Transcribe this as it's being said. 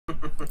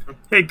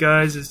Hey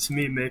guys, it's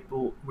me,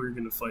 Maple. We're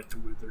gonna fight the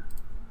Wither.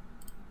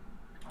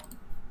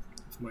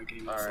 It's my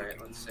game.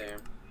 Alright, let's see.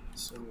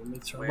 So let me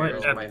turn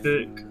Where's my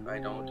epic. I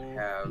don't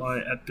have my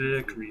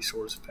epic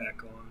resource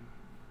pack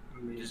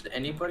on. Does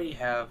anybody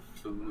have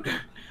food?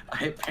 I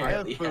have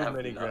apparently food, have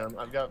Minigram.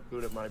 I've got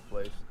food at my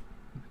place.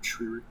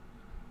 True.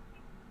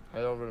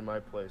 Head over to my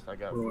place. I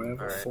got Bro, food. I have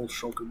a Alright. full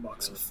shulker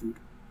box of food.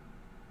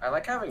 I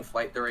like having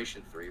flight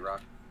duration 3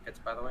 rockets,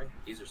 by the way.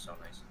 These are so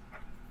nice.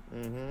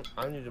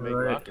 I need to make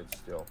rockets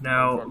still.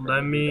 Now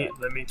let me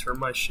turn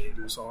my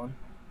shaders on.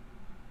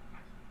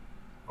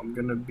 I'm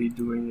gonna be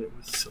doing it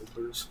with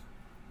silvers.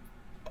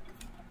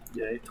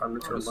 Yay, time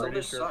to turn my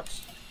Silver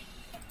sucks.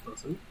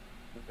 Doesn't?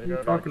 What are you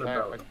talking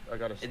about? I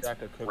got a It's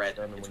stack of cooked red.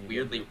 salmon It's when you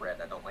weirdly get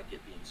red. I don't like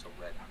it being so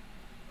red.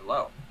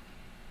 Hello.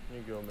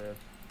 here. You go, man.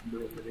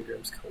 Little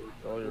Minigram's color.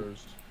 It's all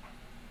yours.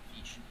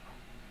 Peach.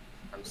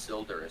 I'm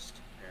Silderist.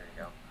 There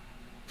you go.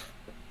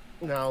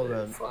 Now Yeah,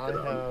 then, fuck I it,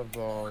 have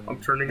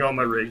I'm turning on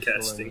my ray still in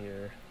casting.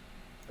 here.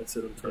 That's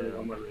it, I'm turning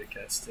on my ray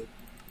casting.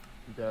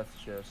 Death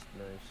chest,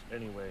 nice.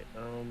 Anyway,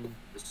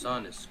 The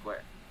sun is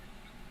square.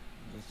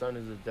 the sun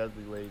is a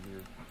deadly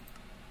laser.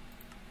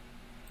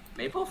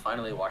 Maple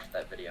finally watched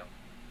that video.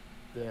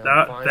 Yeah,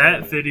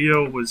 That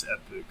video was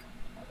epic.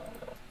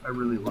 I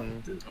really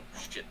liked it. Oh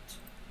shit.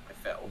 I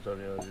failed.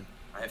 Finally.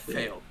 I have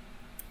failed.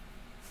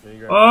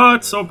 Oh,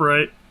 it's so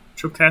bright.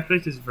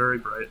 Chocathic is very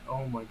bright.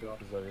 Oh my god.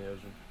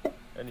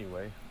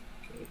 Anyway.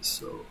 Okay,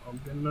 so I'm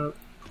gonna.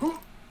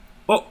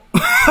 Oh!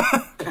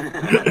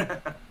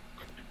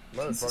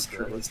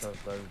 Motherfucker, I don't even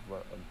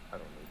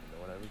know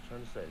what I was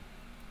trying to say.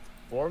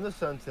 Form the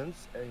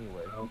sentence,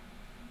 anyway. Oh.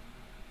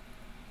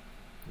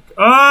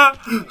 Ah!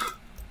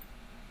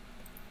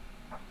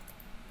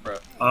 Bro.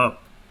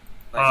 Up.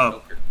 Nice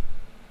choker.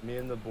 Me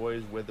and the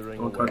boys withering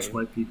Don't away. touch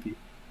my pee-pee.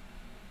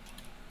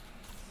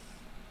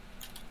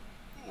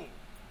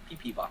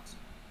 PP box.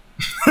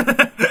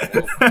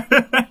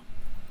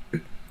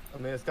 I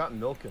mean, it's got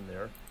milk in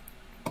there.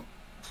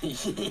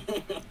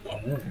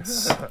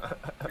 Yes.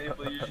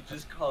 Maple, you should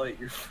just call it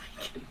your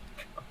freaking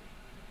cum.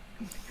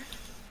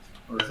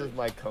 This is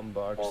my cum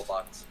box. Ball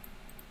box.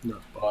 No,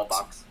 Ball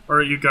box.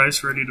 Alright, you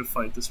guys ready to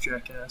fight this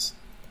jackass?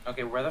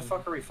 Okay, where the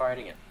fuck are we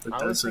fighting it? The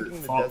I was desert.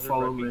 thinking the Follow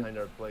desert me. right behind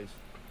our place.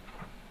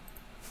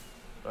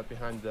 Right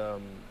behind the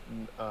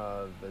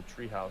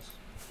treehouse.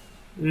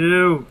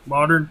 Ew,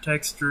 modern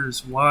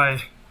textures.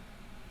 Why?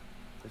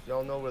 If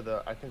y'all know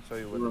where I can show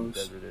you where the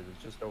desert is.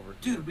 It's just over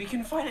here. Dude, we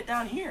can fight it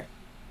down here.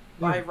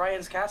 By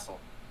Ryan's castle.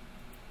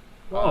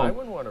 I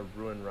wouldn't want to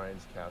ruin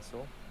Ryan's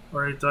castle.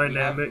 Alright, We have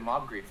dynamic.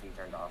 mob griefing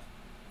turned off.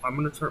 I'm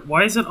gonna turn.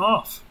 Why is it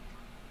off?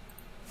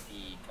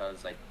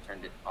 Because I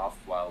turned it off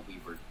while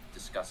we were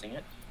discussing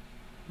it.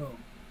 Oh.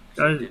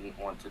 So I Guys, didn't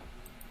want to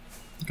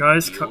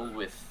guys, deal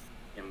with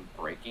him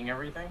breaking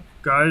everything.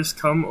 guys,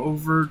 come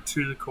over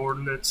to the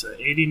coordinates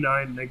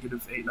 89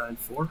 negative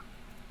 894.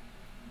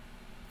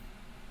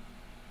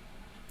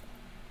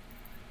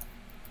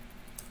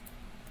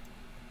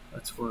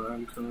 That's where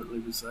I'm currently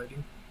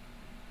residing.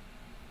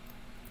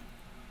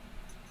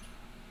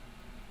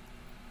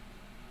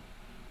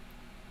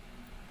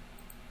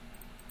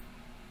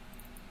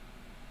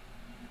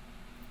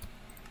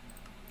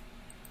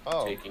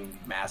 Oh, Taking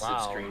massive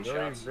wow.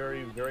 screenshots.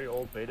 Very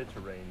old beta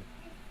terrain.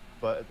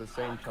 But at the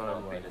same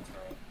time, like,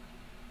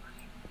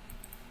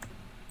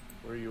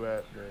 where are you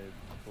at, Grave?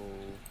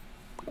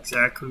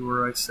 Exactly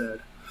where I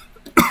said.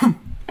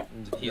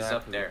 He's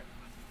up there.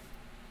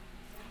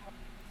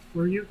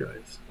 Where are you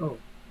guys? Oh,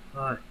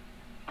 hi.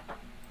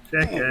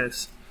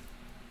 Jackass.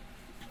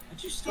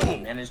 How'd you still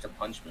manage to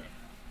punch me?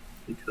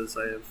 Because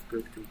I have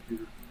good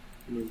computer.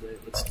 Anyway,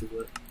 let's do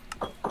it.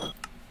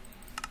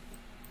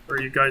 Are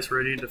you guys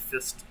ready to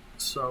fist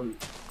some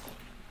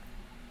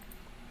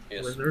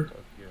Yes. Wither? Fuck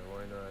yeah,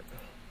 why not?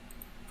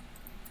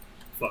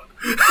 Fuck.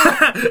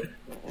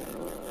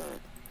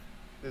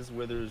 This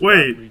Wither's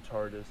Wait.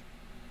 retarded.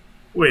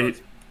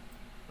 Wait.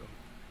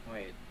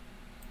 Wait.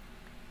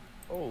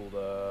 Hold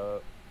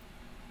up.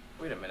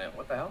 Wait a minute.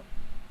 What the hell?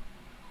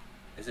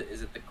 Is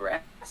it the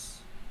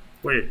grass?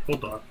 Wait,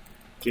 hold on.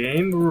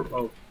 Game or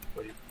oh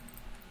wait.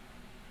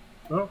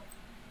 No.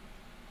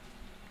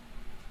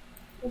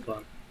 Hold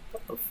on.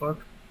 What the fuck?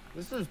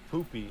 This is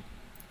poopy.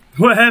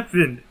 What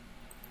happened?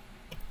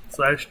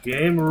 /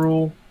 game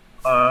rule.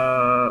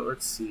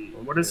 Let's see.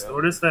 What is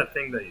that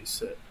thing that you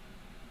said?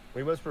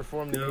 We must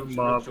perform the Do ancient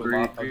mob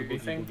ritual.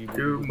 griefing.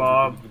 Do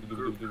mob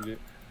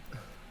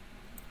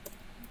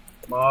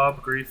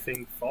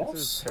griefing This false?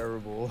 is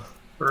terrible.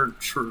 Or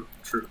true?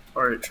 True.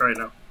 Alright, try it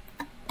now.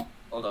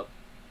 Hold up.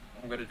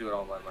 I'm gonna do it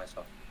all by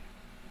myself.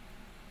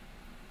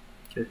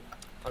 Okay.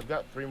 I've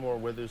got 3 more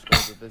Wither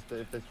skulls if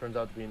this turns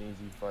out to be an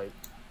easy fight.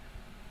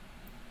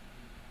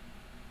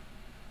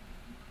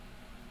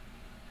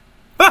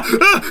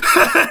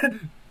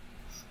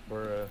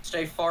 We're,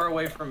 Stay far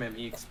away from him.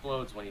 He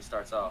explodes when he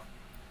starts off.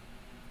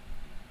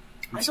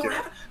 I don't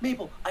have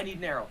Maple. I need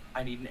an arrow.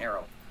 I need an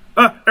arrow.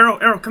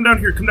 Arrow, come down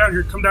here, come down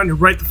here, come down here,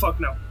 right the fuck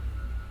now.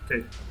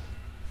 Okay.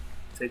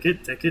 Take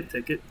it,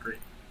 great.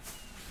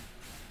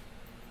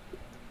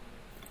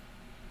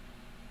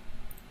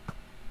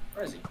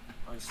 Where is he?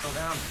 Oh, he's still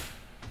down.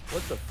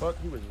 What the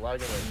fuck? He was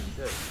lagging like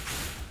shit.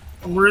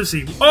 Where is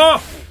he?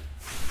 Oh!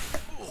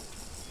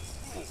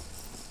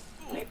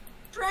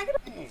 Drag it.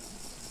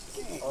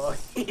 Oh,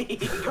 he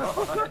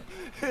gone.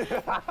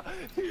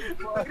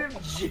 Look at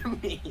him,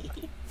 Jimmy.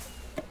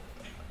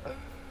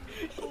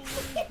 Oh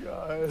my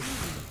god.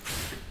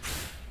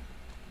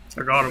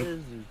 I got Where him.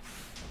 is he?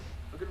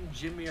 Look at him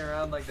jimmy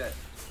around like that.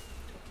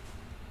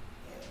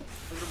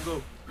 Look at him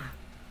go.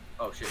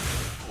 Oh shit.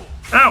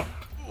 Ow!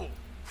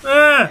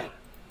 Ah!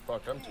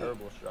 Fuck, I'm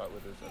terrible shot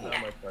with this. And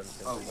now my friends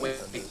can Oh do wait,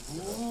 this.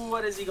 wait.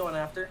 What is he going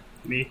after?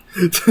 Me.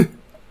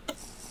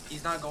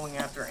 He's not going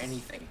after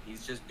anything.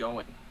 He's just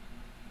going.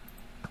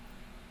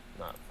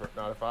 Not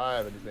if I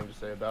have anything to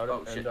say about it,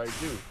 Oh, shit. and I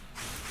do.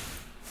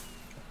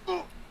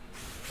 I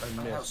missed.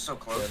 That was so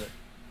close. Damn it.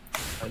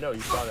 I know,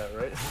 you saw that,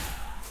 right?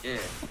 Yeah.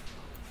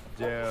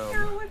 Damn.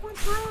 No, I went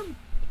through him.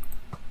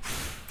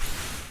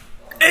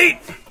 8!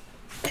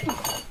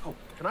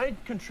 Can I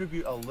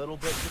contribute a little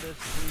bit to this,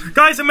 please?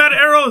 Guys, I'm out of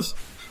arrows!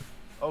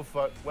 Oh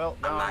fuck. Well,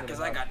 now I'm not, gonna because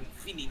I have- got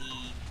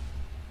infinity.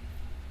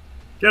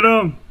 Get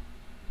him!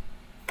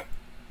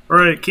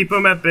 Alright, keep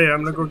him at bay.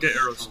 I'm gonna go get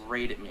arrows.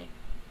 Straight at me.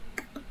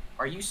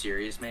 Are you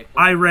serious, mate?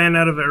 I ran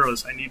out of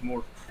arrows. I need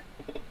more.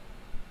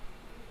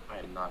 I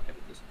am not good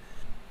at this.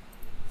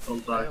 I'll I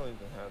die. don't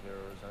even have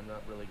arrows. I'm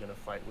not really gonna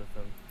fight with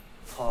them.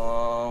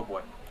 Oh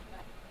boy.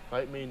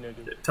 Fight me,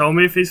 nigga. Tell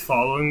me if he's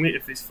following me.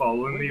 If he's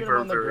following Can we me, get him we're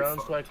on the very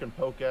ground so I fucked. can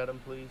poke at him,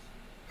 please?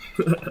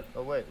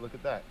 Oh wait, look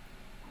at that.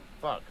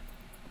 Fuck.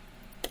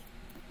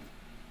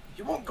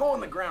 You won't go on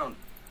the ground.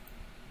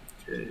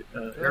 Okay, I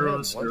hit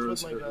arrows, once with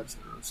arrows, my arrows,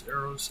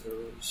 arrows,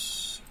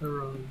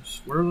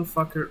 arrows. Where the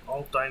fuck are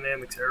all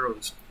dynamics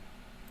arrows?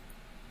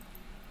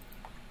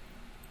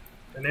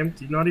 Dynamic,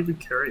 do you not even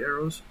carry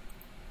arrows?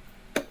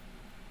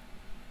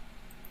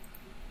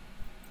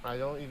 I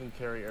don't even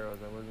carry arrows.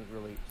 I wasn't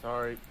really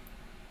sorry.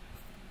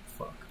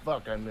 Fuck.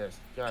 Fuck, I missed.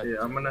 God. Yeah,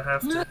 I'm gonna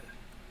have to.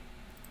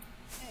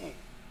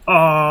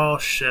 Oh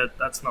shit,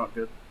 that's not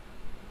good.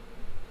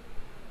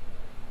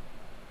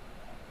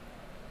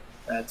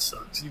 That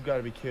sucks. You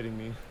gotta be kidding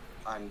me.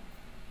 I'm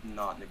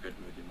not in a good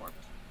mood anymore.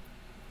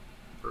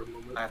 For a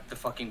moment. I have to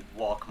fucking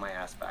walk my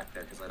ass back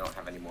there because I don't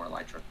have any more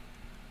elytra.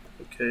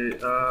 Okay,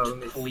 let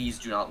me. Please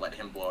do not let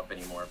him blow up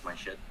any more of my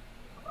shit.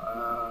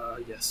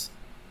 Yes.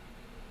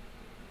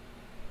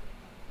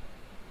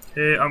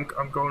 Okay,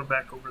 I'm going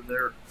back over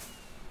there.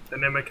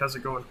 Dynamic, how's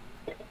it going?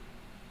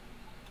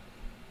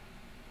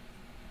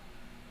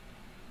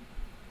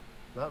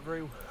 Not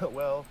very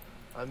well.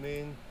 I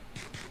mean,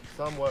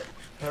 somewhat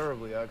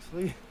terribly,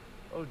 actually.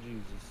 Oh,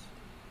 Jesus.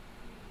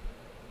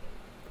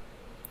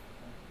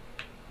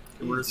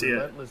 Where is He's he at?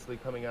 relentlessly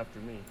coming after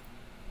me.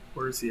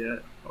 Where is he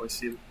at? Oh, I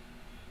see him.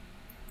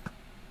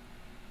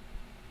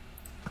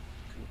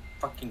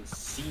 Fucking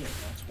see him,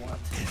 that's what.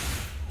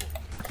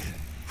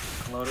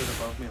 Floated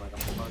above me like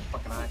I'm a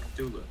fucking Eye of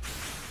Cthulhu.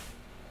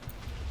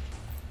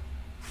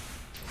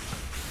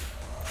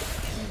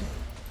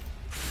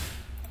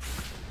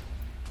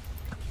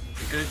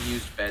 We could have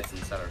used beds and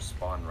set our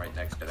spawn right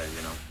next to it,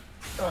 you know.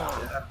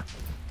 Yeah.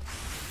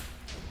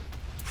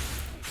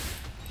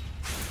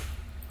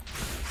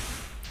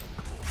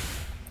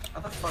 How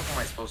the fuck am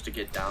I supposed to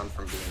get down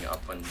from being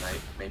up in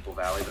Maple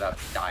Valley without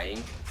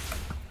dying?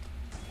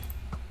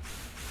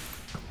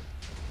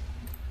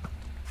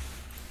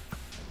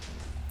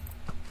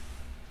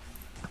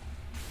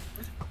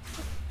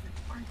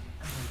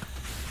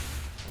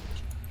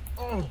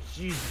 Oh,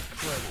 Jesus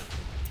Christ.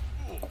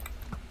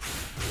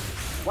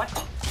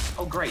 What?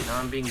 Oh great, now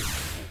I'm being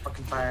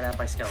fucking fired at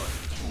by skeletons.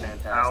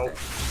 Fantastic.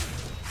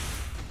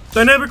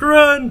 Dynamic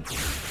run!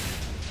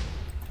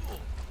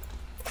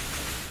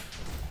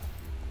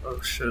 Oh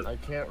shit. I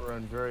can't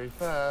run very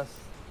fast.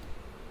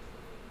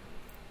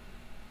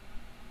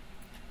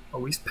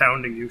 Oh, he's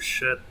pounding you,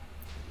 shit.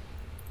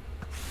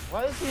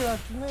 Why is he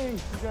after me? You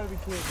gotta be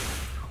kidding me.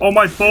 Oh,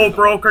 my bow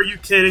broke, are you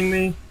kidding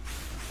me?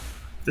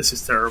 This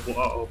is terrible.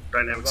 Uh-oh,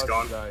 I'm Dynamic's about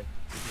gone. to die.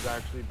 This is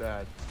actually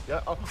bad.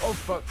 Yeah, oh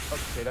fuck.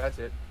 Okay, that's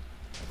it.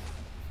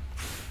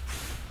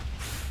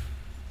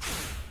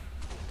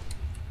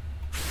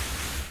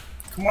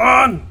 Come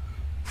on!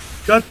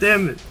 God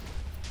damn it.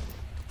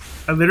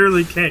 I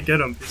literally can't get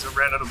him because I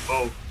ran out of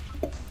bow.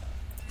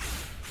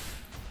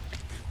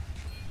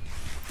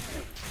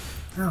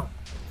 Ow.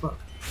 Fuck.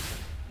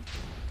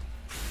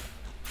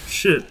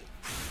 Shit.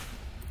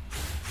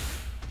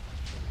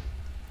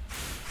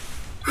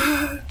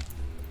 Are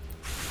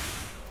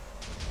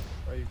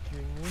you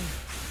kidding me?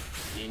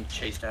 Being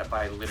chased at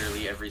by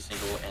literally every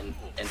single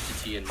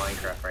entity in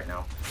Minecraft right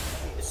now.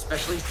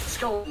 Especially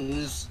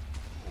skeletons.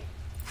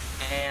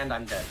 And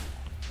I'm dead.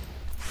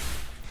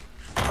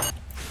 Don't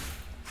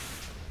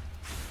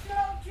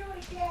do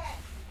it again!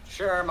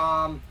 Sure,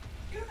 Mom.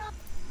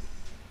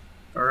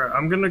 Alright,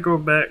 I'm gonna go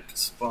back to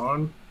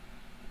spawn.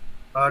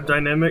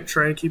 Dynamic,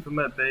 try and keep him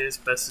at bay as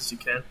best as you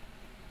can.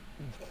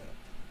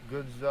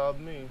 Good job,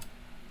 me.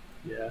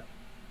 Yeah.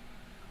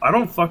 I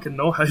don't fucking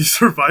know how you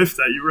survived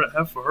that. You were at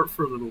half a heart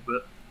for a little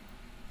bit.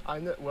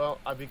 Well,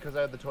 because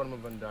I had the Totem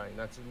of Undying.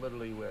 That's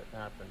literally what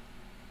happened.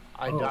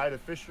 I Oh. died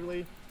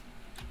officially.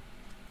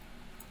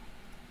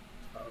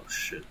 Oh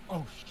shit.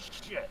 Oh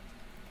shit.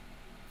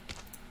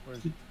 Where's...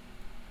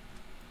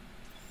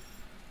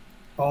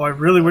 Oh, I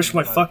really wish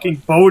my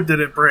fucking bow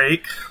didn't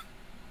break.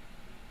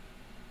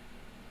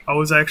 I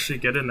was actually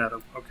getting at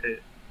him. Okay.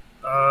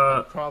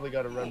 I probably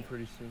gotta run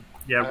pretty soon.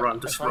 Yeah, run.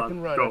 Just if run. I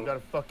can run, Go. I've gotta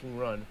fucking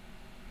run.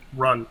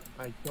 Run.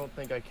 I don't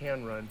think I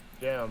can run.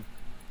 Damn.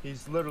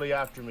 He's literally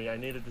after me. I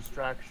need a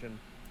distraction.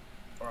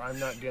 Or I'm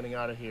not getting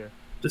out of here.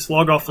 Just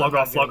log off, log I'm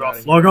not off, log getting off,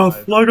 outta log here off,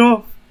 alive. log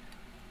off.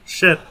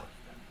 Shit.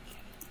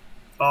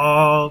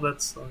 Oh,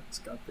 that sucks.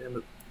 God damn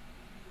it.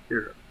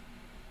 Here.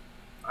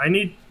 I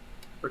need...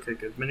 Okay,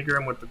 good.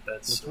 Minigram with the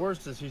beds. What's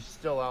worse is he's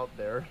still out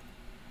there.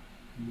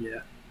 Yeah.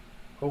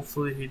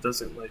 Hopefully he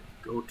doesn't, like,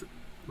 go to...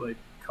 Like,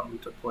 come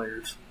to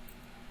players.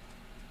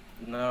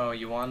 No,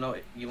 you wanna know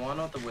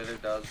what the Wither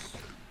does?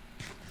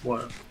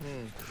 What?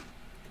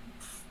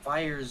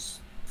 Fires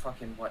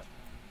fucking what?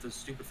 The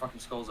stupid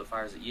fucking skulls that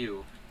fires at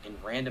you in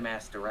random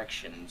ass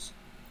directions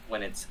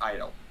when it's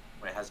idle,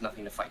 when it has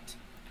nothing to fight.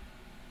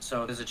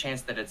 So there's a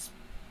chance that it's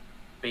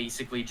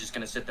basically just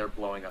gonna sit there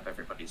blowing up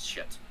everybody's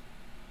shit.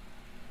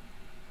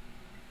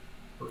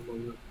 For a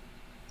moment.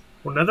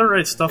 Well,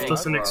 netherite stuff Big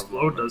doesn't for a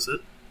explode, moment. does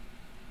it?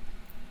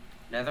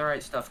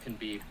 Netherite stuff can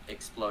be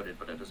exploded,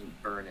 but it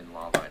doesn't burn in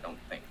lava, I don't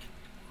think.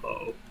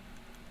 Uh-oh.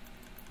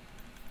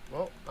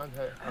 Well, I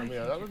mean,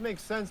 that would make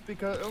sense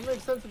because it would make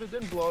sense if it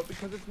didn't blow up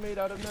because it's made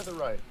out of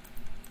netherite.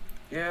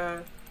 Yeah,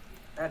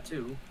 that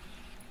too.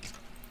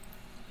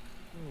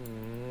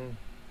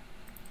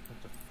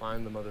 Have to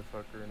find the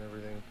motherfucker and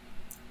everything.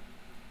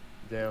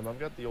 Damn, I've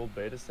got the old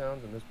beta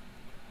sounds and this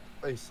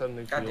place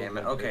suddenly God feels damn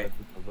it, like okay. beta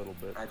just a little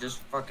bit. I just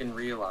fucking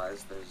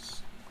realized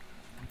there's...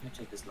 I'm gonna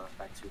take this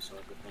knockback too, so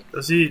I can think.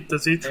 Does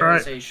he try...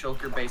 There's a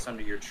shulker base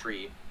under your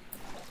tree.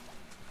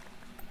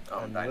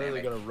 I'm Dynamic.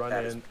 literally gonna run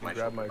That is in and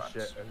grab my shulker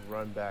shit box. and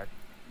run back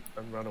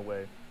and run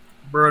away.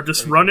 Bro,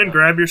 just Anything run and else?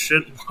 grab your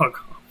shit and log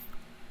off.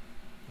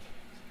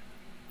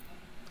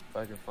 If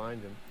I can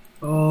find him.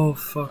 Oh,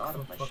 fuck, God,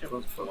 fuck, if my fuck, shit fuck,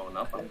 was fuck. blown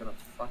up, I'm gonna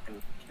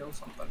fucking kill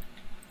something.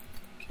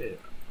 Okay,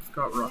 I've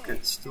got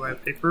rockets. Do I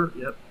have paper?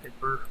 Yep,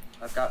 paper.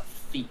 I've got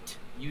feet.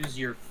 Use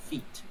your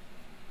feet.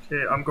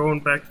 Okay, I'm going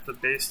back to the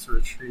base to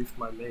retrieve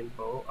my main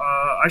bow.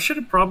 I should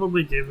have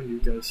probably given you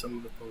guys some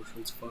of the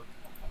potions, fuck.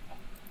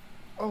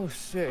 Oh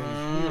shit, he's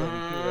healing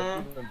too.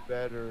 That's even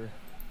better.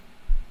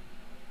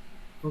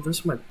 Oh,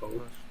 there's my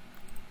bow.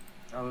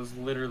 I was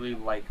literally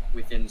like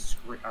within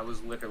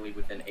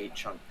 8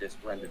 chunk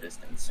render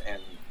distance,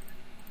 and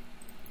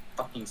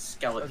fucking I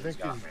skeletons think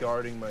got he's me.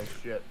 guarding my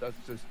shit. That's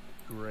just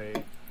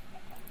great.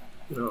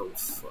 Oh,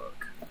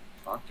 fuck.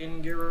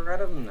 Fucking get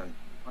rid of them then.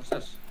 What's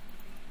this?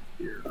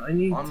 Here, I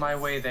need... On my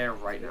way there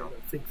right now.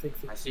 Think.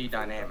 I see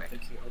dynamic.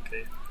 Thinking,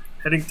 okay.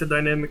 Heading to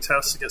Dynamic's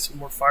house to get some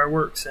more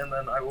fireworks, and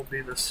then I will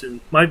be there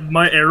soon.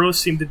 My arrows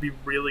seem to be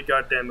really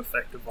goddamn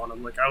effective on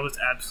him. Like, I was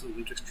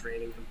absolutely just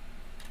training him.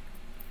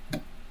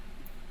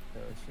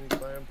 Yeah, sneak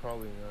by him?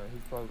 Probably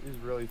not. He's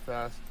really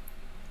fast.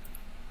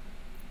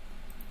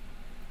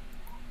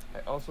 I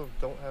also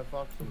don't have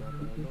voxel map,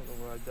 and I don't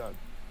know where I died.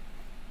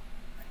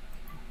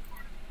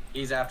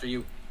 He's after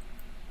you.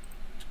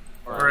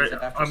 Or Alright, he's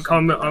after I'm something,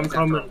 coming, or I'm he's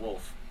after a coming.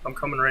 wolf. I'm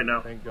coming right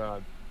now. Thank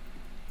God.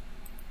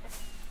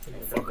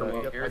 Fuck him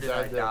up. Where I did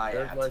died I there. die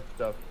There's at? my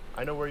stuff.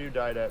 I know where you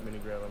died at,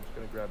 Minigram. I'm just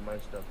gonna grab my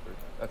stuff first.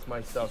 That's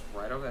my stuff.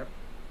 Right over there.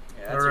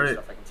 Yeah, that's your Alright.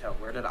 stuff, I can tell.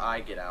 Where did I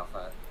get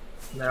Alpha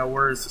at? Now,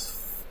 where is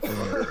this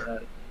fucker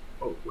at?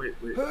 Oh, wait.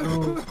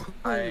 Oh.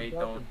 I You have to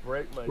don't...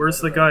 break my Where's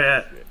the netherite guy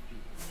at? shit.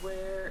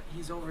 Where?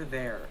 He's over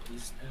there.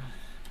 He's...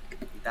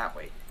 that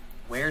way.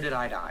 Where did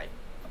I die?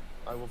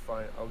 I will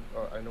find.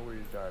 I know where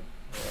you died.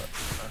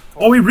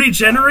 Oh, he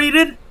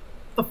regenerated?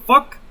 The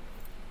fuck?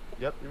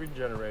 Yep, you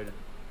regenerated.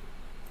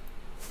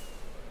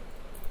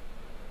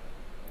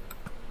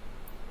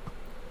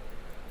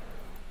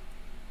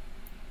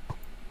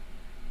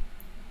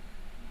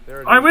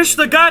 There it I is, wish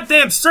the Minigram.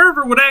 goddamn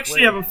server would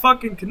actually Wait. have a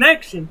fucking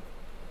connection.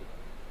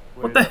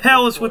 What Wait, the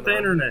hell what's is with the going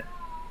on? internet?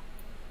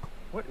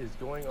 What is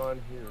going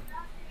on here?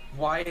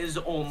 Why is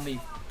only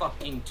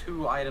fucking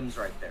 2 items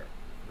right there?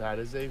 That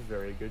is a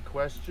very good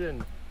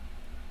question.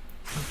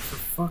 For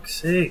fuck's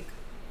sake.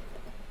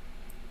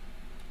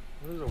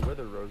 What is a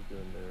wither rose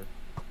doing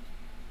there?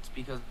 It's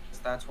because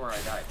that's where I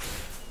died.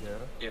 Yeah?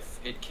 If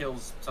it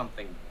kills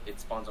something, it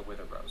spawns a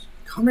wither rose.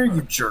 Come here,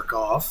 you jerk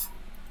off.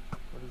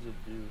 What does it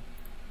do?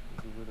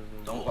 What does a wither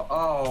rose Don't. do?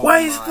 Oh. Why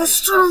is my the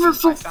server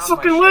so I found my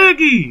fucking shit.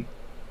 laggy?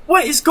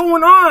 What is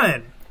going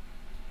on?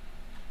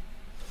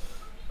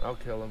 I'll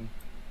kill him.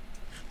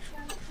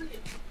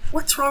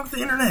 What's wrong with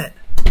the internet?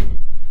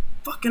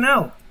 Fucking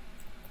hell.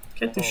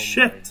 Get this Oh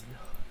shit.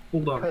 my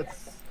Hold on.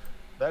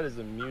 That is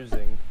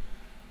amusing.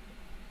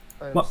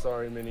 I'm What?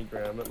 sorry,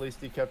 Minigram. At least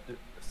he kept it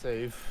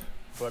safe.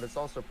 But it's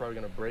also probably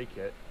gonna break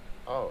it.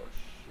 Oh,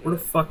 shit. Where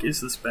the fuck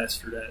is this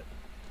bastard at? I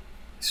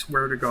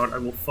swear to God, I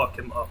will fuck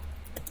him up.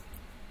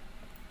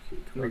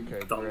 Okay, come here,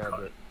 Okay, dumb grab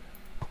cunt. it.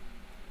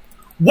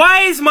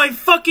 Why is my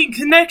fucking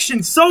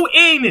connection so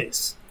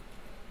anus?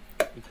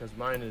 Because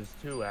mine is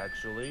too,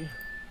 actually.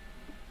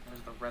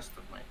 Where's the rest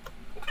of mine?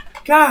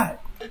 God!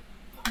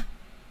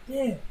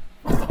 Yeah.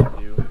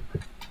 You.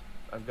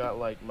 I've got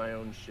like my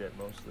own shit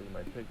mostly.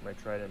 My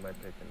trident, my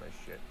pick, and my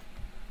shit.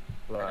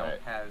 But I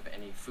don't have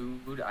any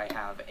food. I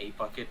have a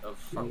bucket of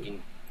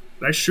fucking...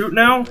 Can I shoot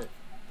now?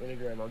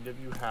 Minigram, I'll give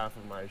you half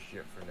of my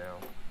shit for now.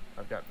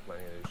 I've got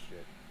plenty of this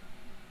shit.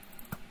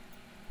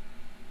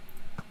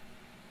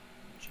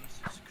 Jesus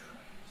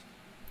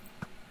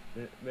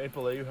Christ.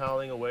 Maple, are you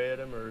howling away at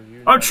him, or are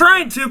you... I'm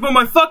trying to, but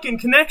my fucking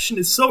connection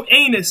is so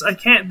anus, I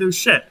can't do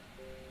shit.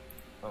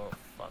 Oh,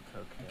 fuck,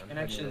 okay.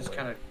 Connection is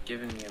kind of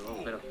giving me a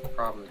little bit of a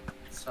problem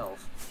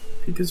itself.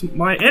 Because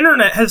my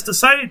internet has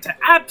decided to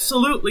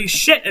absolutely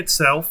shit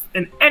itself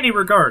in any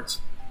regards.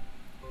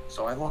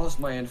 So I lost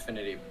my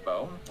infinity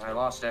bow. I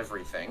lost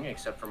everything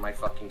except for my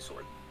fucking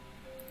sword.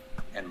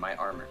 And my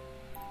armor.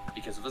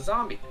 Because of a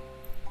zombie.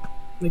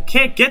 They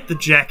can't get the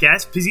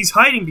jackass because he's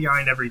hiding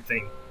behind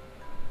everything.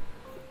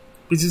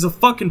 Because he's a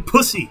fucking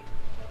pussy.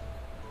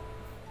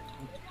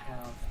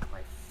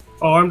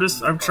 Oh,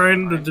 I'm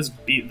trying to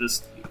just beat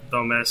this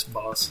dumbass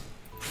boss.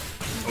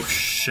 Oh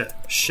shit,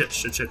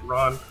 shit,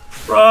 run.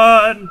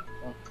 Run!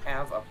 I don't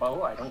have a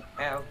bow, I don't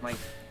have my...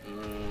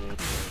 I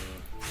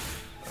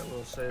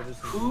will say this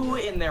is... Who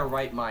in their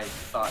right mind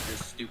thought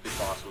this stupid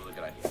boss was a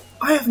good idea?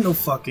 I have no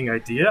fucking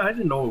idea, I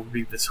didn't know it would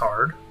be this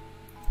hard.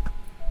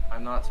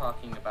 I'm not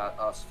talking about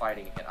us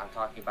fighting it, I'm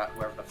talking about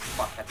whoever the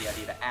fuck had the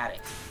idea to add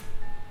it.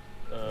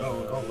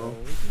 No.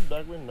 This is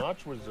back when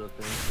Notch was a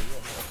thing, so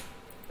yeah.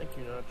 Thank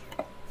you, Notch.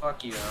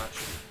 Fuck you, Notch.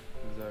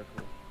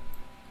 Exactly.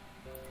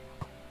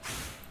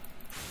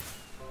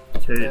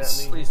 Okay, Yeah, I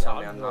it's... mean, Please tell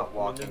me I'm optional. not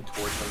walking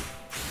towards them.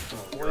 It's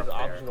You're always up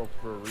there. optional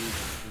for a reason,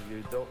 because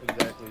you don't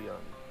exactly,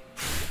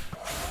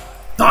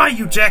 Die,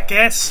 you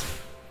jackass!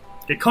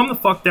 Okay, come the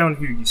fuck down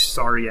here, you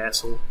sorry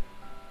asshole.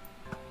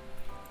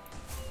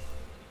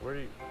 Where do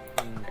you...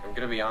 I'm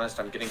gonna be honest,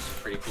 I'm getting some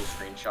pretty cool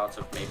screenshots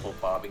of Maple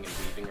bobbing and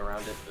weaving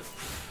around it, but...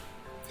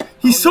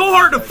 He's so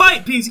hard to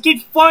fight because he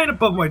keeps flying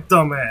above my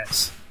dumb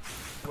ass.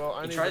 Well,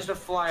 I He need tries to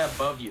fly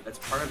above you, that's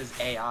part of his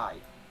AI.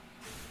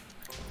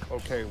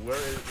 Okay, where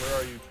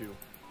are you two?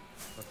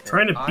 Okay.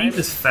 Trying to beat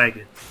this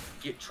faggot.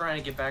 Trying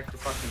to get back to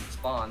fucking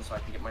spawn so I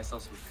can get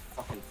myself some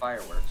fucking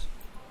fireworks.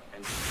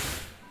 And...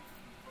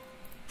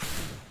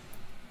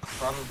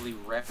 probably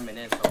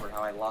reminisce over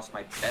how I lost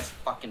my best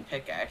fucking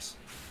pickaxe.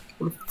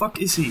 Where the fuck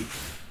is he?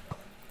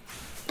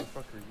 What the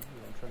fuck are you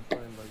doing? I'm trying to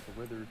find, like, the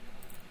wither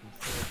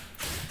instead.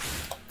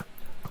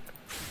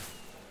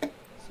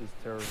 This is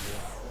terrible.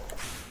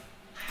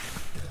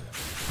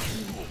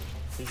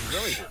 He's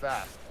really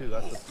fast, too,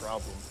 that's the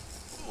problem.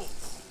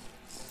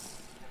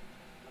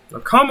 Now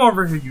come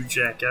over here, you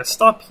jackass.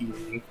 Stop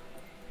healing.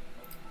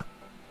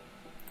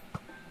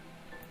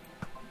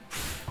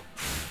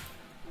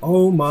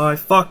 Oh my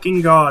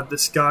fucking god,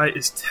 this guy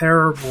is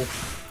terrible.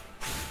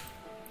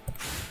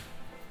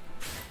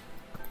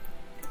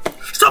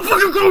 Stop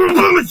fucking going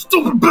above me,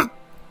 stupid bitch!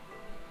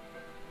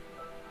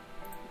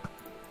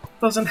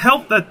 Doesn't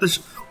help that this.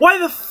 Why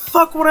the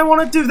fuck would I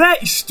want to do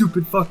that, you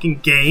stupid fucking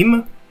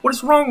game? What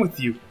is wrong with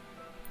you?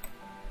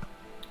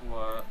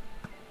 What?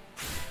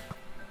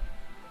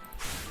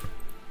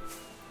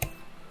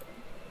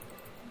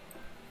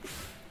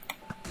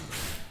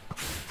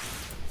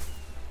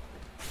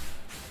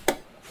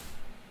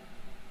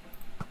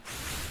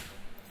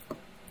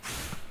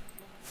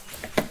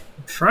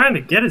 I'm trying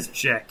to get his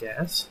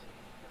jackass.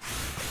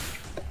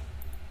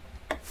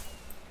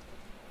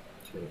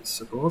 Okay,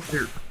 so go up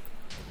here.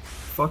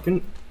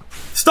 Fucking.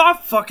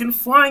 Stop fucking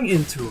flying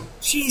into him!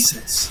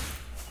 Jesus!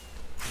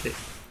 Okay.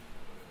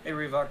 Hey,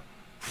 Revoc.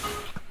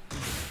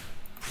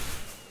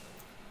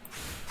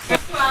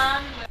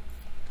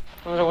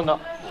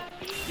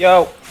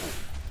 Yo,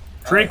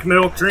 Drink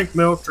milk, drink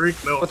milk,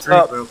 drink milk, What's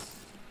drink up? milk.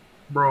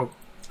 Bro,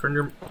 turn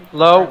your.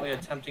 low. Currently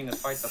attempting to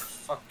fight the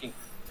fucking...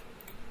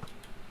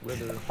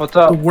 Wither. What's The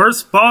up?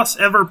 worst boss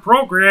ever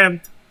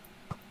programmed.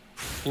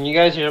 Can you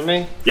guys hear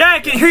me? Yeah, I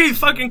can hear you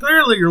fucking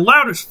clearly. You're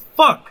loud as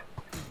fuck.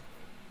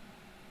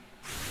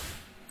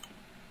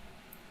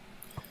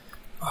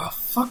 Oh,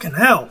 fucking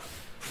hell.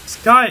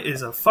 This guy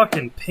is a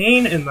fucking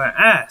pain in the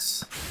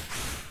ass.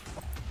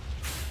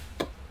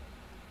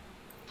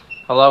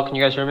 Hello, can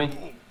you guys hear me?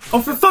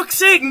 Oh, for fuck's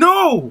sake,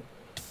 no!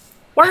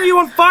 Why are you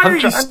on fire, I'm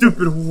you trying-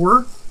 stupid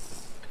whore?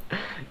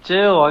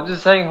 Chill, I'm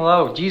just saying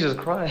hello. Jesus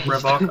Christ.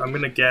 Revok, I'm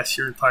gonna gas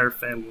your entire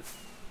family.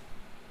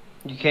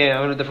 You can't,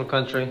 I'm in a different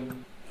country.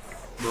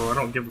 Bro, I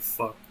don't give a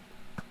fuck.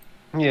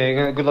 Yeah, you're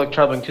gonna good luck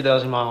traveling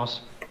 2,000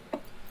 miles.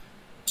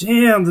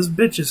 Damn, this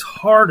bitch is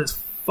hard as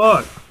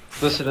fuck.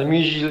 Listen, I'm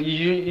usually,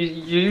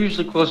 you're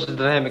usually closer to the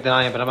dynamic than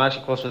I am, but I'm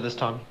actually closer this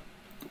time.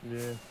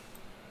 Yeah.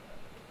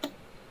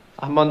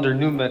 I'm under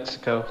New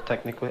Mexico,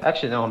 technically.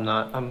 Actually, no, I'm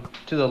not. I'm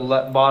to the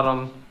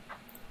bottom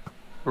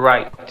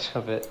right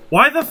of it.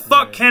 Why the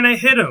fuck Right. can't I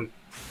hit him?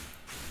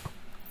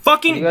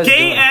 Fucking What are you guys doing?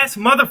 gay-ass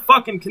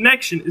motherfucking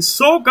connection is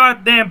so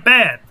goddamn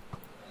bad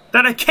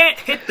that I can't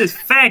hit this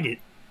faggot.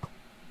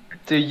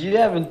 Dude, you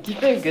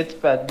think it's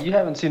bad. You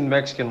haven't seen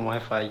Mexican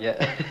Wi-Fi yet.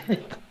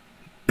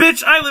 Bitch,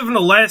 bitch, I live in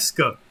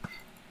Alaska.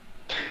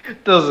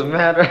 Doesn't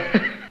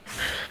matter.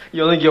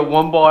 You only get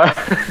one bar.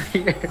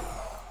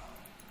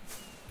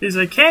 Is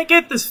I can't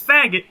get this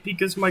faggot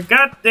because my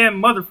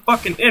goddamn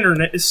motherfucking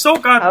internet is so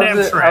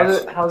goddamn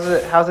trash.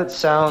 How's it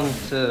sound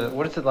to?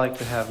 What is it like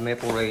to have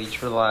Maple Rage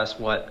for the last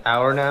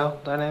hour now?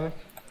 Dynamic.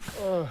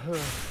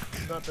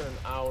 It's not been an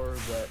hour,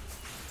 but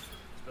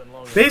it's been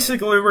long.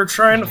 Basically, we're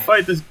trying to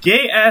fight this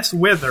gay-ass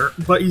wither,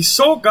 but he's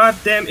so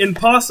goddamn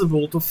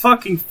impossible to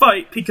fucking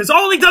fight because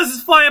all he does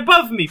is fly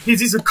above me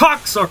because he's a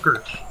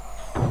cocksucker.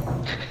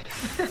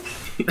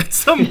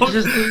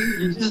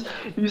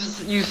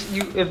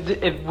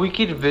 If we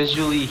could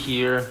visually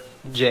hear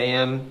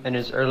JM in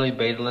his early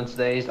Betalence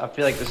days, I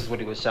feel like this is what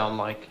he would sound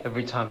like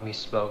every time he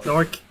spoke.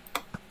 No,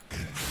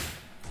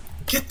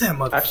 get that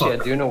motherfucker. Actually,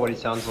 I do know what he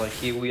sounds like.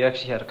 We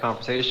actually had a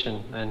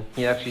conversation, and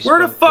he actually.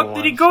 Where the fuck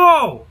did he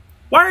go?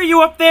 Why are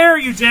you up there,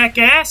 you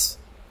jackass?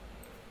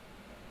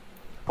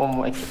 Oh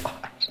my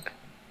god.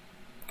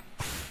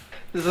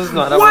 This is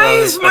not. Why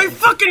is my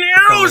fucking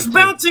arrows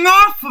bouncing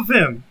off of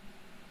him?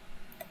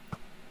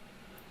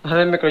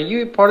 Dynamic, are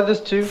you part of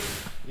this too?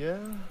 Yeah,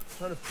 I'm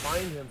trying to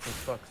find him for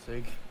fuck's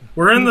sake.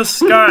 We're in the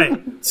sky.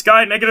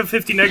 Sky,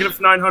 -50, -900.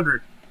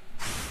 -50,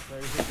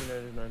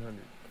 -900.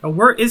 Now,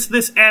 where is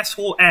this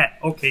asshole at?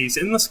 Okay, he's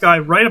in the sky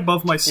right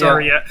above my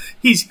Sariat.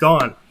 He's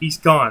gone. He's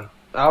gone.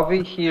 I'll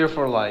be here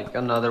for like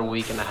another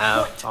week and a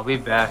half. I'll be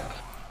back.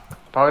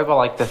 Probably about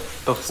like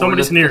before.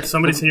 Somebody's near.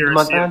 Somebody's near.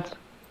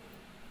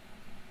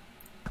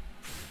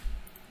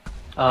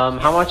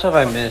 How much have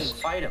I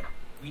missed? Fight him.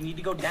 We need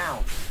to go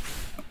down.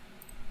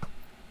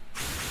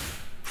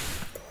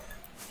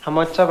 How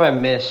much have I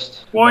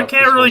missed? Well, I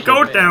can't really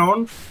go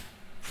down.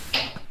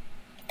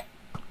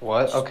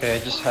 What? Okay, I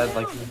just had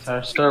like the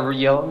entire server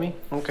yell at me.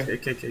 Okay.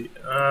 Okay.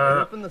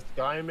 Up in the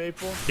sky,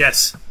 Maple?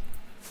 Yes.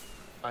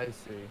 I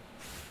see.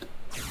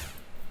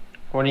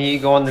 One of you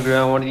go on the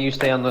ground, one of you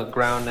stay on the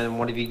ground, and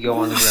one of you go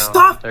on the ground.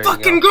 Stop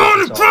fucking going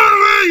in front of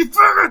me, you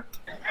faggot!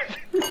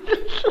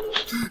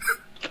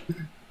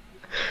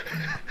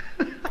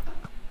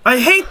 I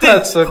hate this!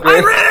 That's so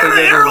great. I ran out of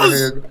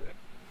arrows!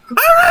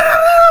 I ran out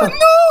of arrows!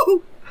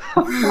 No!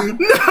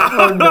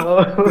 Oh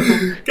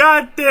no!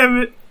 God damn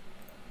it!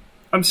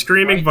 I'm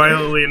screaming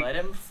violently. Let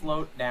him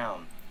float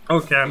down.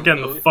 Okay, I'm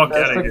getting the fuck out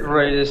of That's the here.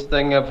 greatest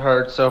thing I've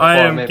heard so far. I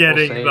am Maple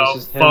getting say. the It's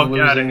just him fuck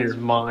losing out of here. his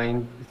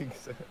mind.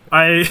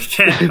 I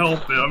can't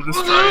help it. I'm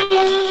just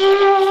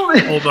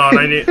trying. Hold on,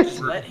 I need. Just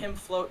let him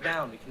float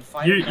down. We can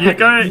fight him. You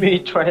guys. Me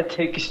trying to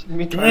squeeze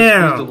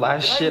the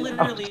last Did I shit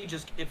literally out.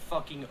 just get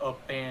fucking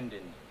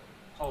abandoned?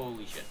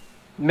 Holy shit.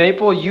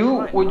 Maple,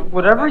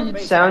 whatever Right,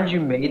 sound right. you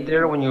made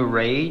there when you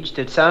raged,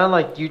 it sounded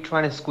like you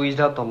trying to squeeze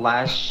out the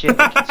last shit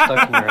that gets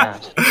stuck in your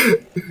ass.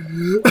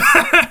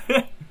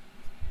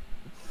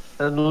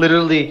 And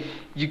literally,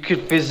 you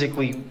could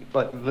physically,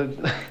 like,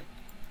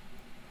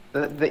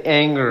 the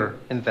anger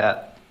in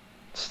that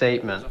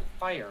statement. There's a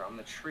fire on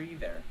the tree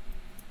there.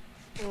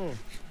 Mm.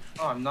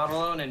 Oh, I'm not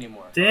alone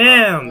anymore.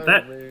 Damn,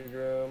 that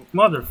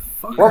What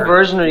motherfucker.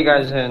 version are you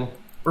guys in?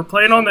 We're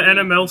playing on the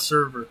NML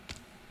server.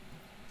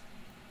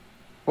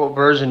 What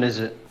version is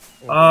it?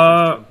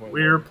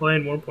 We're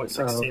playing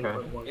 1.16.1.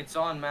 Oh, okay. It's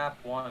on map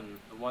 1,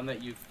 the one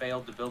that you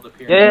failed to build a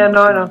pyramid. Yeah,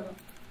 no, I know.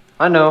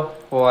 I know.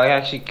 Well, I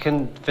actually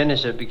couldn't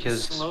finish it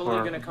because Slowly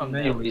for gonna come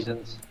many down.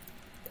 reasons.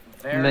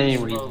 Very Many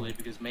slowly, reasons.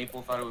 because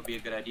Maple thought it would be a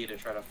good idea to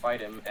try to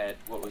fight him at,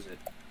 what was it,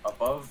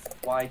 above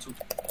Y2.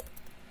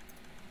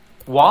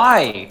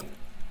 Why?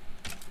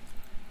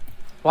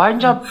 Why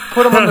didn't y'all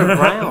put him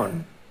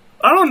underground?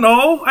 I don't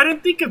know. I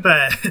didn't think of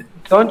that.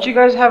 Don't you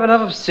guys have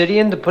enough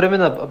obsidian to put him in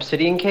the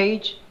obsidian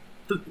cage?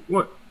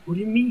 What? What do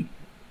you mean?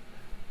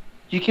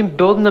 You can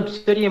build an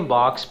obsidian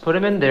box, put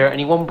him in there, and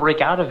he won't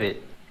break out of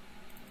it.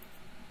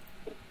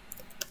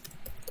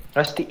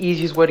 That's the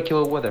easiest way to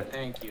kill a wither.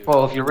 Thank you.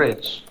 Well, if you're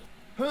rich.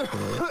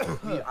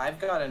 I've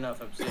got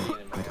enough obsidian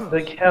in my house.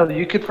 Like, hell,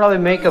 you could probably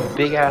make a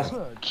big-ass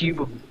cube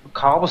of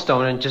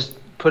cobblestone and just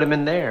put him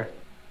in there.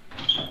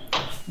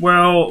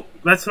 Well,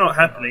 that's not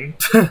happening.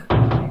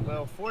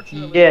 Well,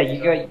 fortunately, Yeah,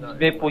 you got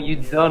Maple, you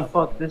done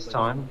fucked this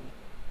time.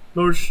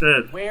 No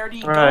shit. Where'd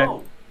he Alright.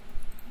 go?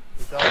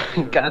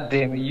 God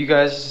damn it, you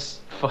guys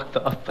just fucked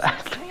up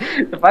fast.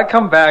 If I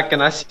come back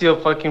and I see a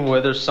fucking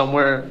wither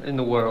somewhere in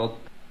the world,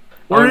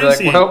 Where I'll be is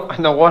like, he? well, I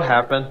know what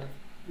happened.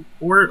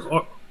 Where?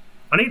 Oh,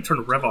 I need to turn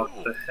the rev out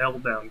the hell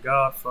down.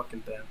 God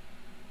fucking damn.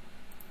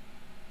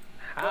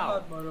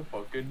 God,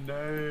 motherfucking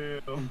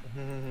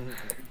damn.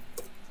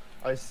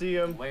 I see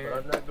him, Where?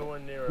 but I'm not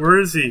going near him. Where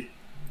is he?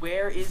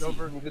 Where is He's he?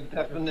 over. The Okay,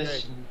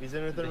 definition. he's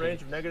in within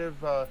range of negative.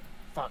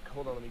 Fuck.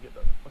 Hold on. Let me get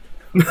that.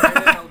 Where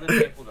the hell did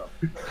Maple go?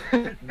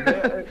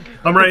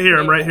 I'm right here.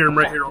 I'm right here. I'm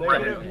right here. I'm right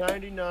Negative here.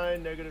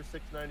 99, negative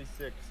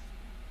 696.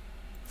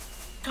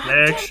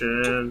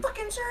 Action.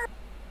 Fucking sir.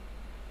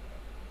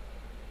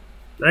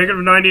 Negative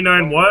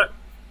 99. What?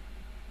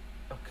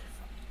 Okay,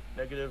 fuck.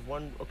 Negative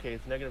 1. Okay,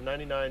 it's negative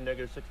 99,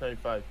 negative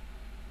 695.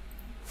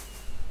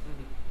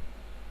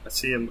 I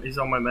see him. He's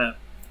on my map.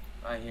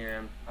 I hear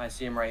him. I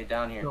see him right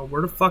down here. No,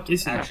 where the fuck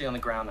is he? Actually on the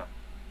ground now.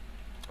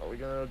 Are we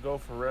gonna go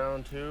for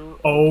round 2?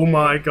 Oh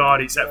my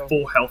god, he's at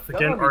full health Y'all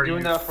again. gonna be Are doing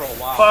you that for a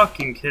while.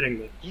 fucking kidding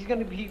me? He's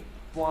gonna be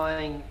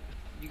flying.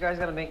 You guys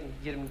gotta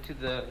get him to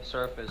the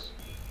surface.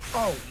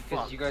 Oh,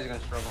 Because fuck. you guys are gonna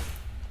struggle.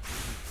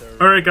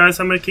 Alright guys,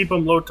 I'm gonna keep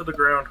him low to the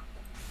ground.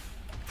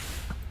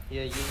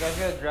 Yeah, you guys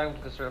gotta drag him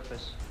to the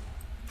surface.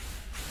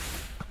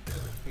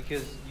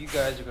 Because you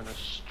guys are gonna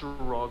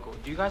struggle.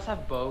 Do you guys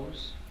have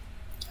bows?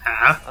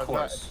 Ah, Of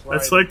course.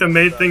 that's like the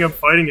main thing I'm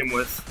fighting him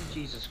with.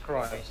 Jesus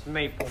Christ.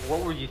 Maple,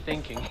 what were you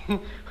thinking?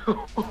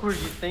 What were you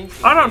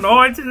thinking? I don't know,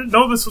 I didn't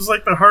know this was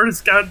like the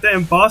hardest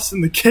goddamn boss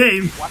in the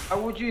game. Why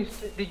would you?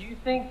 Did you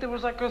think there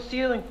was like a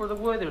ceiling for the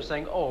wood? They were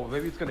saying, oh,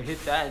 maybe it's gonna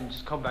hit that and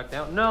just come back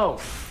down. No,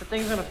 the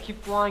thing's gonna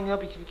keep flying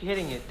up and keep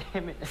hitting it.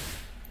 Damn it.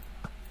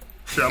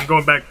 Shit, I'm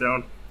going back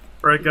down.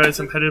 Alright guys,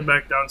 I'm headed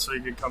back down so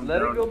you can come Let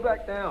down. it go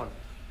back down.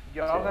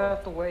 Y'all Yeah.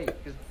 have to wait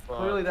because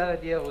clearly that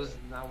idea was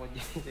not what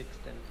you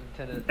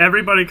intended.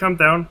 Everybody come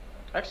down.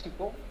 Actually,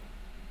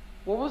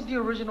 what was the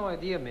original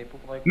idea, Maple?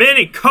 Like,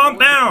 Manny, calm what was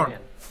the down! plan?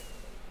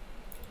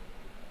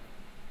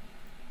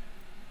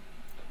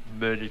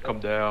 Manny, come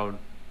down.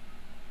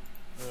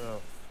 Oh,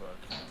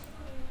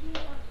 fuck.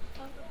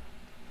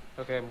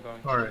 Okay, I'm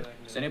going. Alright.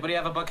 Does anybody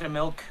have a bucket of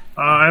milk?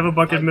 I have a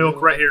bucket of I milk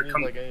do, right I here. need,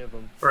 Come. like any of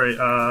them. Alright,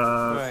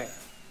 Alright.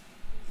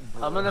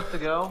 I'm gonna have to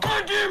go.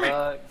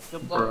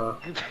 Good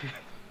luck.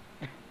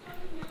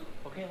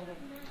 Okay.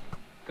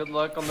 Good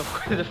luck on the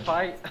way to the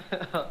fight.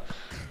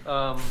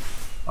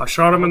 I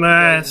shot him in the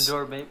ass.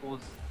 Endure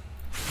Maple's.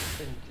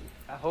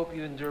 I hope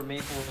you endure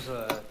Maple's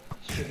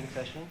shitting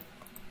session.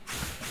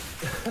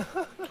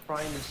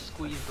 Trying to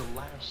squeeze the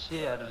last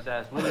shit out of his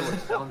ass. Literally what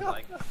it sounds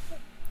like.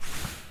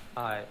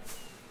 Alright.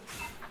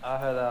 I'll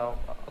head out.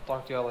 I'll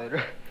talk to y'all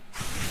later.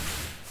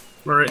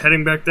 Alright,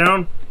 heading back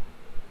down.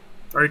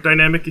 Alright,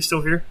 Dynamic, you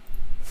still here?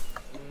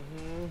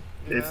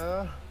 If-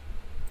 Yeah.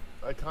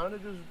 I kind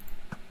of just.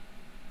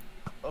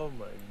 Oh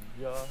my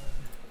god.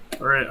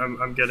 Alright,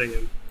 I'm getting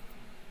him.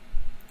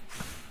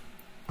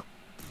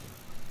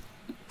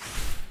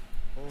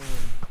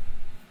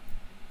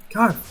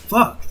 God,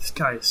 fuck. This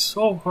guy is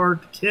so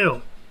hard to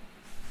kill.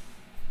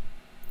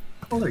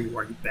 Oh, there you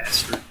are, you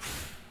bastard.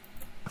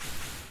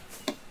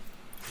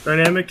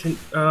 Dynamic, can,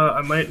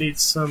 I might need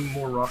some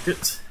more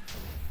rockets.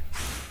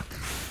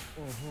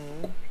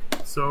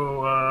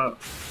 So,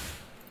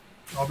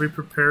 I'll be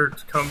prepared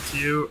to come to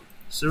you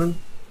soon.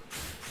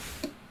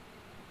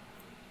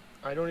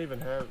 I don't even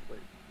have, like,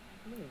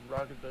 how many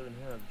rockets do I even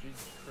have?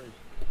 Jesus Christ.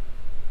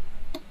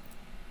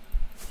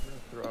 I'm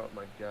gonna throw out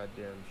my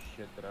goddamn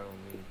shit that I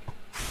don't need.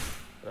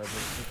 That I've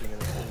been keeping in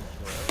a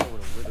inventory. I don't know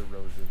what a wither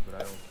rose is, but I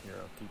don't care.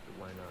 I'll keep it.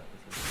 Why not?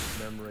 It's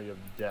a memory of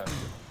death.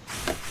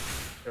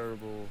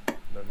 Terrible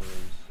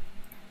memories.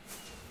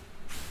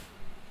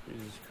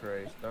 Jesus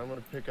Christ. Now I'm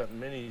gonna pick up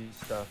mini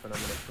stuff and I'm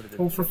gonna put it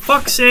in. Oh, for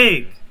fuck's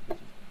sake!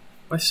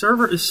 My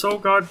server is so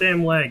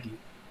goddamn laggy.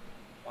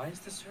 Why is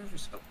the server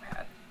so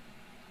bad?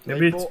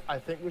 Maybe it's... Maple, I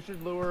think we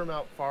should lure him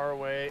out far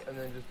away and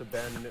then just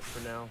abandon it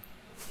for now.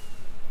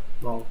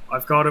 Well,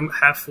 I've got him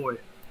halfway.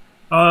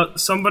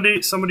 Somebody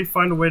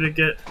find a way to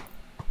get...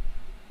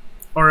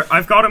 Alright,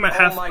 I've got him at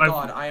half... Oh my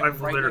god, I am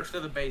I've right liter- next to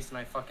the base and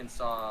I fucking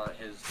saw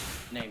his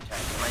name tag.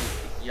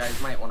 You guys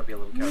might want to be a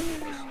little careful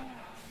with this.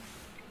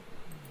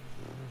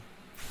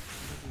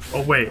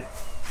 Oh, wait.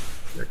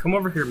 Yeah, come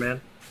over here,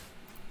 man.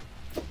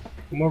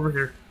 Come over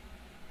here.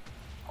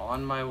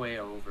 On my way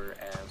over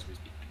as we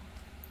speak.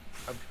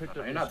 I've picked up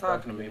You're the not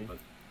stuff talking to me, mini. but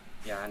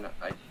yeah, I know.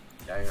 I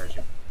heard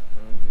you.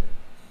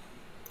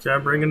 Okay,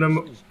 I'm bringing him...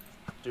 This is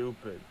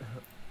stupid.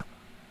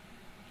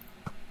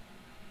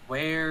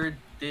 Where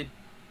did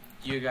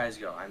you guys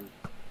go?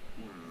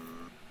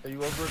 Are you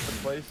over at the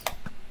place?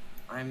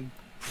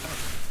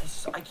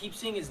 I keep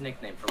seeing his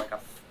nickname for like a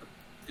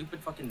stupid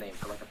fucking name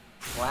for like a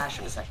flash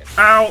of a second.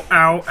 Ow,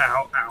 ow,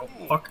 ow, ow.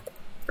 Fuck.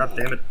 God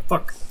damn it.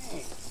 Fuck.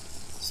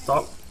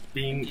 Stop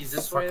being He's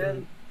this way,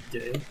 fucking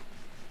gay. I'm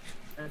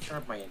gonna turn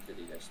up my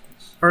entity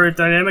distance. Alright,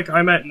 Dynamic,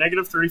 I'm at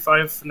negative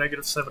 35,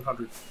 negative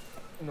 700.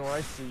 No,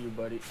 I see you,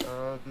 buddy.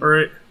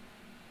 Alright.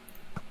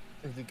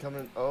 Is he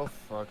coming? Oh,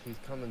 fuck. He's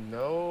coming.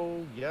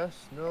 No. Yes.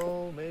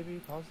 No.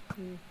 Maybe.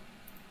 Possibly.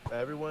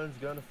 Everyone's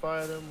gonna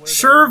fight him. with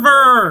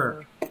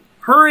Server!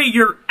 Hurry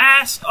your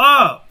ass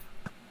up!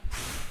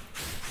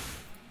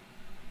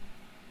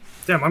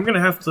 Damn, I'm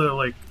gonna have to,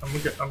 like,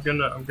 I'm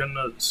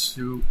gonna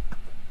sue,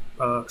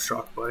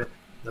 Shockbite.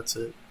 That's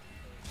it.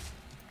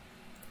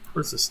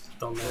 Where's this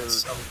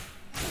dumbass?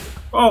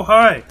 Oh,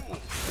 hi! You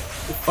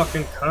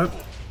fucking cunt.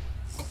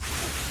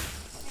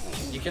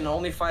 You can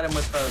only fight him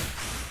with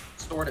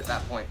the sword at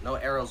that point. No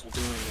arrows will do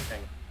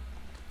anything.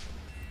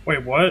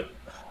 Wait, what?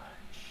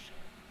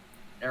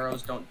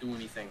 Arrows don't do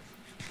anything.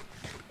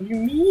 What do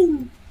you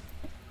mean?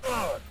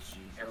 Oh,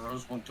 jeez.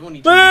 Arrows won't do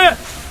anything. Ah!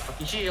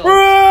 Fucking shield.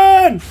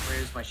 Run!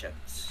 Where's my shit?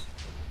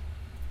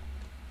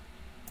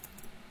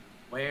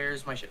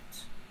 Where's my shit?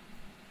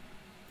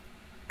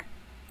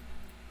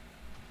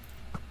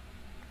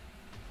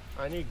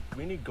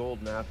 We need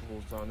golden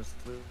apples,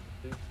 honestly.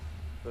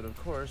 But of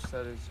course,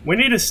 that is. We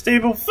need a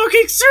stable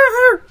fucking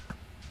server!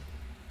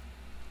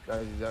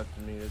 Guys, he's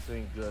after me. This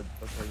ain't good.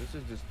 Okay, this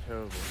is just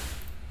terrible.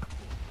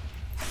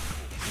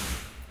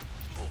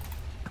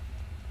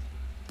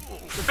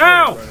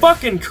 Ow!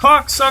 Fucking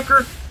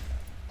cocksucker!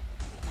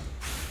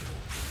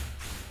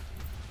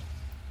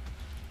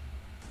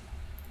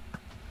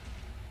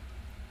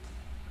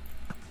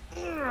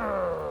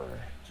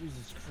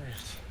 Jesus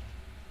Christ.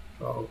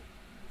 Oh.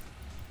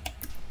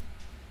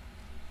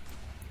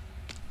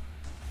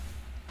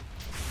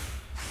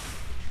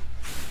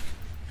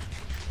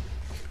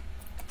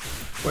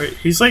 Wait,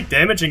 he's like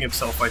damaging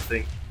himself, I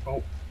think.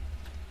 Oh.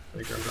 I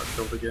think I got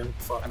killed again.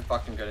 Fuck. I'm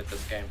fucking good at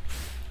this game.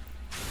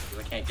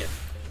 Because I can't get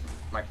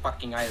my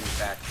fucking items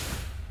back.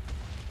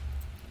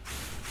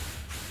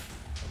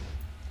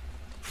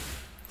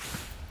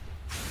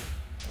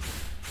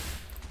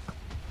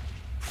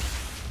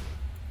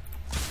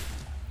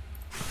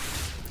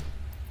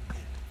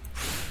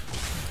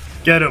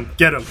 Get him,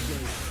 get him.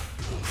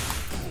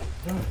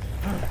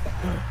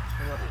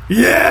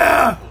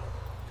 Yeah!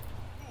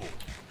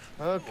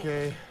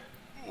 Okay.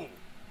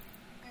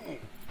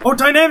 Oh,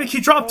 dynamic, he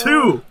dropped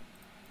two!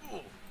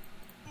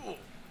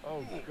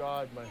 Oh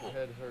god, my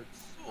head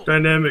hurts.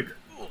 Dynamic.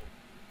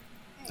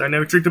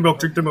 Dynamic, drink the milk,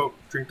 drink the milk,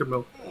 drink the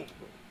milk.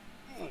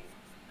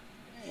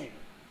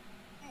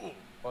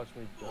 Watch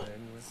me die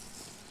anyway.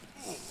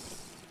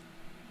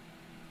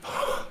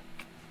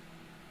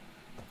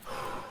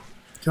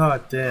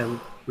 God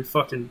damn. We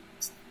fucking...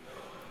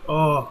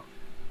 Oh.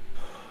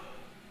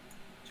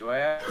 Do I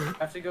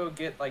have to go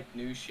get, like,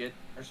 new shit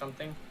or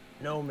something?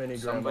 No, mini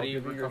Somebody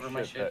recover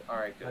my shit?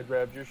 Alright, I good.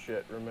 grabbed your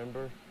shit,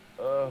 remember?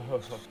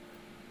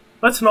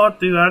 Let's not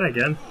do that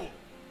again.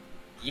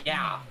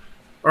 Yeah!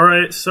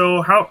 Alright,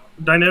 so how...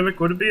 Dynamic,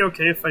 would it be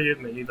okay if I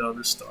give Minnie the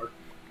other star?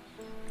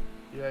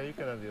 Yeah, you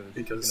can have the other.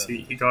 Because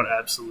he got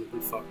absolutely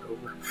fucked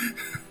over.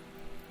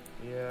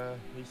 Yeah,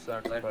 he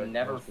sacrificed. I've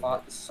never most of fought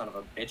it. this son of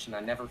a bitch, and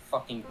I never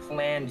fucking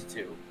planned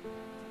to.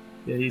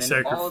 Yeah, he And all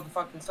sacrificed... of the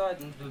fucking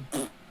sudden,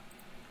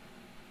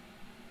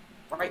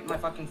 right in my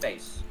fucking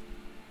face.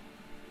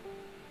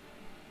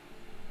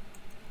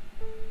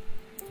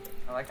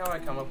 I like how I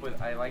came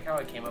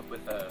up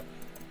with a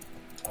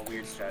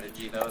weird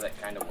strategy though that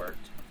kind of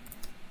worked.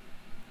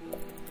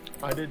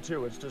 I did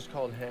too. It's just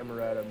called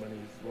hammer at him when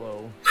he's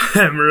low.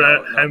 hammer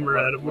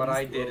at him. What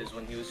I did is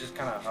when he was just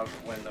kind of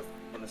when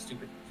the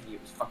stupid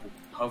idiot was fucking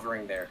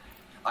hovering there,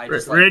 I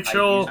just like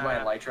Rachel, I used my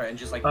elytra and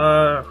just like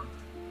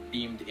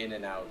beamed in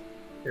and out.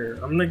 Here,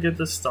 I'm gonna get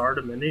the star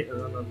to Minnie, and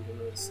then I'm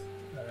gonna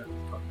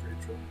fuck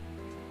Rachel.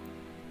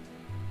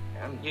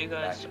 I'm You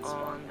back guys in spawn.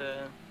 on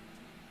the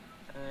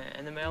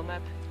NML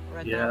map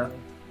right Yeah.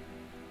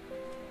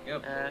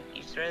 now?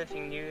 Is there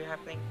anything new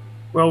happening?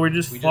 Well, we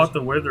just We fought just-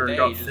 the Wither and They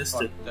got just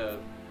fisted. fucked the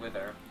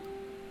Wither.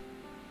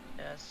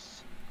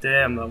 Yes.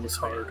 Damn, that was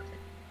hard.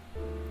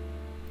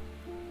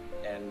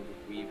 And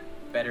we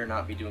better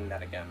not be doing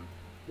that again.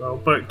 Well,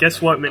 but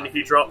guess what, Minnie?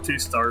 He dropped 2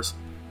 stars.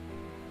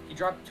 He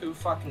dropped 2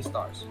 fucking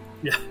stars.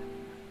 Yeah.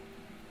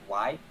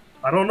 Why?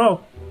 I don't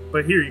know,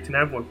 but here, you can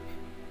have one.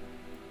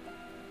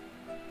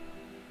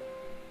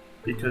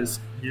 Because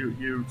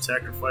you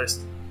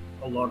sacrificed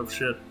a lot of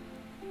shit.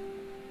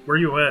 Where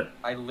you at?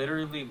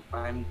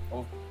 I'm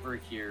over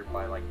here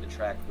by like the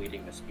track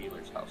leading to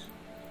Spieler's house.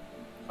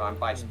 So I'm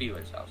by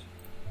Spieler's house.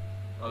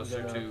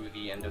 Closer to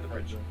the end of the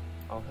bridge.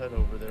 I'll head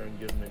over there and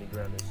give Mini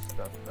Graham his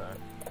stuff back.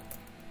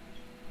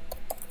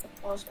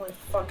 Lost my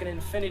fucking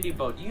infinity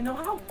bow. Do you know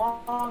how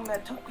long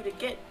that took me to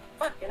get?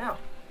 Fucking hell.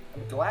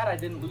 I'm glad I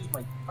didn't lose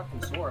my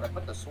fucking sword. I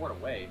put the sword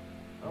away.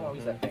 I don't want to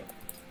use that thing.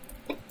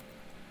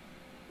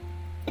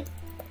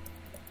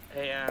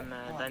 Hey,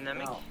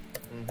 Dynamic. wow.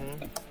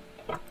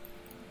 Mm-hmm.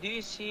 Do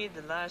you see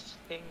the last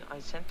thing I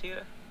sent to you?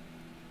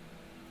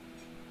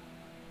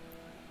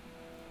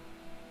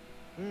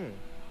 Hmm.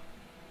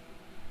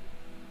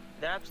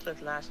 The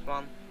absolute last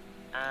one.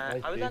 I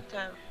would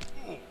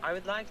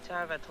see. like to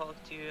have a talk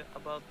to you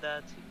about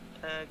that.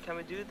 Can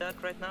we do that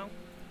right now?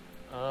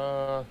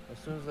 As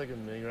soon as I get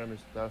Mini Graham his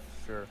stuff,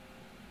 sure.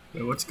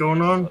 Wait, what's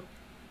going on?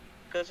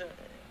 Because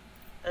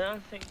I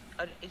don't think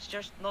it's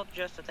just not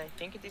just that I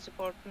think it is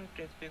important.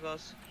 It's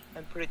because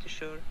I'm pretty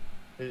sure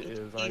It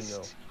is, I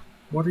know.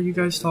 What are you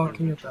guys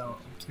talking about?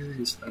 I'm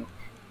curious now.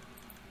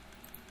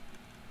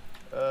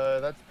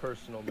 That's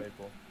personal,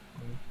 Maple.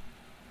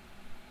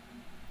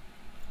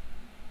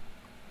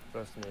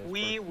 Trust me, it's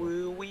Wee personal.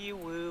 woo, wee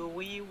woo,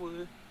 wee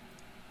woo.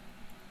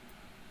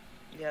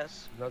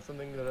 Yes. It's not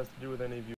something that has to do with any of you.